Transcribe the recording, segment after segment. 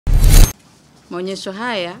Maonyesho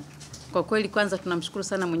haya kwa kweli kwanza tunamshukuru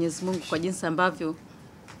sana Mwenyezi Mungu kwa jinsi ambavyo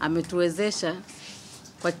ametuwezesha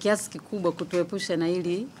kwa kiasi kikubwa kutuepusha na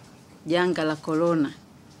hili janga la corona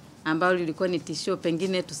ambalo lilikuwa ni tishio,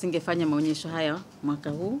 pengine tusingefanya maonyesho haya mwaka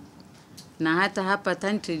huu. Na hata hapa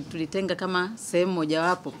Tantri tulitenga kama sehemu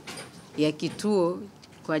mojawapo ya kituo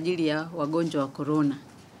kwa ajili ya wagonjwa wa corona.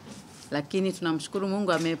 Lakini tunamshukuru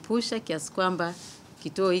Mungu ameepusha kiasi kwamba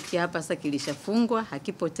kituo hiki hapa sasa kilishafungwa,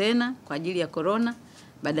 hakipo tena kwa ajili ya corona,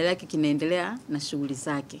 badala yake kinaendelea na shughuli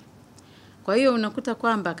zake. Kwa hiyo unakuta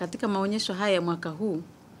kwamba katika maonyesho haya mwaka huu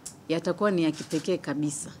yatakuwa ni ya kipekee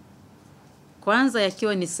kabisa. Kwanza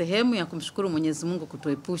yakiwa ni sehemu ya kumshukuru Mwenyezi Mungu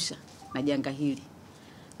kutuepusha na janga hili.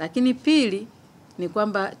 Lakini pili ni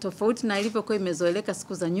kwamba tofauti na ilivyokuwa imezoeleka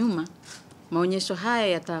siku za nyuma, maonyesho haya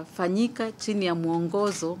yatafanyika chini ya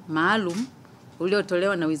muongozo maalum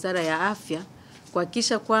uliotolewa na Wizara ya Afya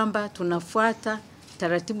kuhakikisha kwamba tunafuata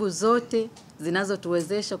taratibu zote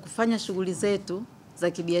zinazotuwezesha kufanya shughuli zetu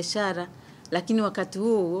za kibiashara, lakini wakati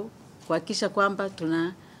huo kuhakikisha kwamba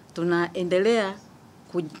tunaendelea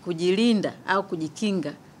kujilinda au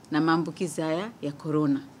kujikinga na maambukizi haya ya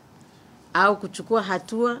corona, au kuchukua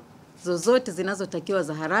hatua zozote zinazotakiwa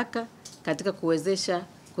za haraka katika kuwezesha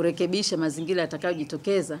kurekebisha mazingira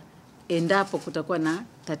yatakayojitokeza endapo kutakuwa na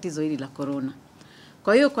tatizo hili la corona.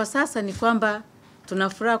 Kwa hiyo kwa sasa ni kwamba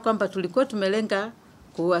tunafuraha kwamba tulikuwa tumelenga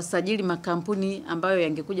kuwasajili makampuni ambayo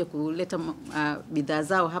yangekuja kuleta bidhaa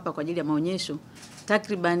zao hapa kwa ajili ya maonyesho,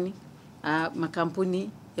 takriban makampuni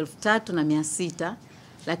 3600,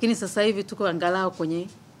 lakini sasa hivi tuko angalau kwenye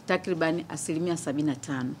takriban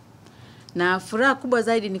 75%. Na furaha kubwa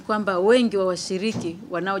zaidi ni kwamba wengi wa washiriki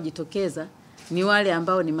wanaojitokeza ni wale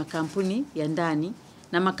ambao ni makampuni ya ndani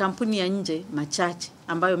na makampuni ya nje machache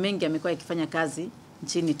ambayo mengi yamekuwa yakifanya kazi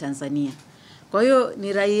nchini Tanzania. Kwa hiyo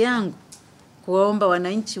ni rai yangu kuwaomba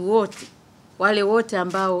wananchi wote, wale wote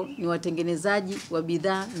ambao ni watengenezaji wa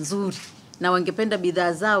bidhaa nzuri na wangependa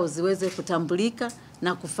bidhaa zao ziweze kutambulika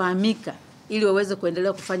na kufahamika ili waweze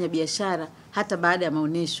kuendelea kufanya biashara hata baada ya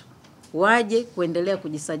maonyesho, waje kuendelea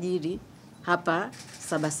kujisajili hapa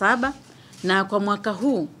Sabasaba. Na kwa mwaka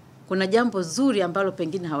huu kuna jambo zuri ambalo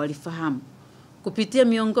pengine hawalifahamu. Kupitia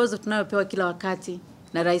miongozo tunayopewa kila wakati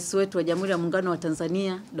na Rais wetu wa Jamhuri ya Muungano wa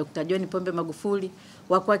Tanzania, Dr. John Pombe Magufuli,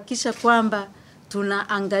 wa kuhakikisha kwamba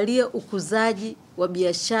tunaangalia ukuzaji wa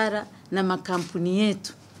biashara na makampuni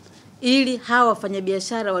yetu, ili hawa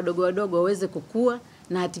wafanyabiashara wadogo wadogo waweze kukua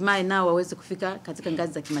na hatimaye nao waweze kufika katika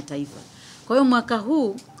ngazi za kimataifa. Kwa hiyo mwaka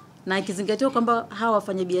huu, na ikizingatiwa kwamba hawa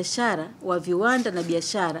wafanyabiashara wa viwanda na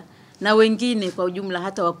biashara na wengine kwa ujumla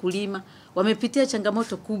hata wakulima wamepitia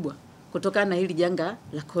changamoto kubwa kutokana na hili janga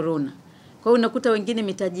la corona. Kwa hiyo unakuta wengine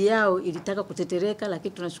mitaji yao ilitaka kutetereka,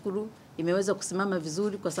 lakini tunashukuru imeweza kusimama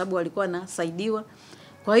vizuri kwa sababu walikuwa nasaidiwa.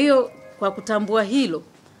 Kwa hiyo kwa kutambua hilo,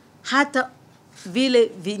 hata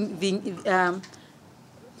vile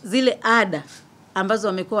zile ada ambazo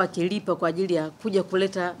wamekuwa wakilipa kwa ajili ya kuja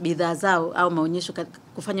kuleta bidhaa zao au maonyesho,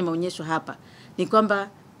 kufanya maonyesho hapa, ni kwamba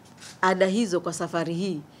ada hizo kwa safari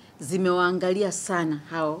hii zimewaangalia sana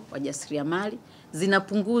hao wajasiriamali,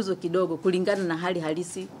 zinapunguzwa kidogo kulingana na hali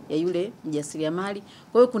halisi ya yule mjasiriamali.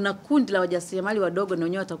 Kwa hiyo kuna kundi la wajasiriamali wadogo na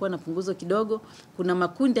wenyewe watakuwa na punguzo kidogo, kuna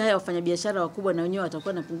makundi haya wafanyabiashara wakubwa na wenyewe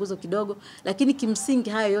watakuwa na punguzo kidogo, lakini kimsingi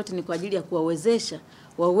hayo yote ni kwa ajili ya kuwawezesha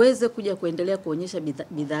waweze kuja kuendelea kuonyesha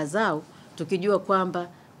bidhaa zao, tukijua kwamba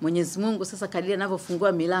Mwenyezi Mungu sasa kadiri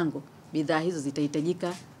anavyofungua milango, bidhaa hizo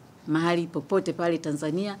zitahitajika mahali popote pale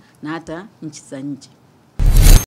Tanzania na hata nchi za nje.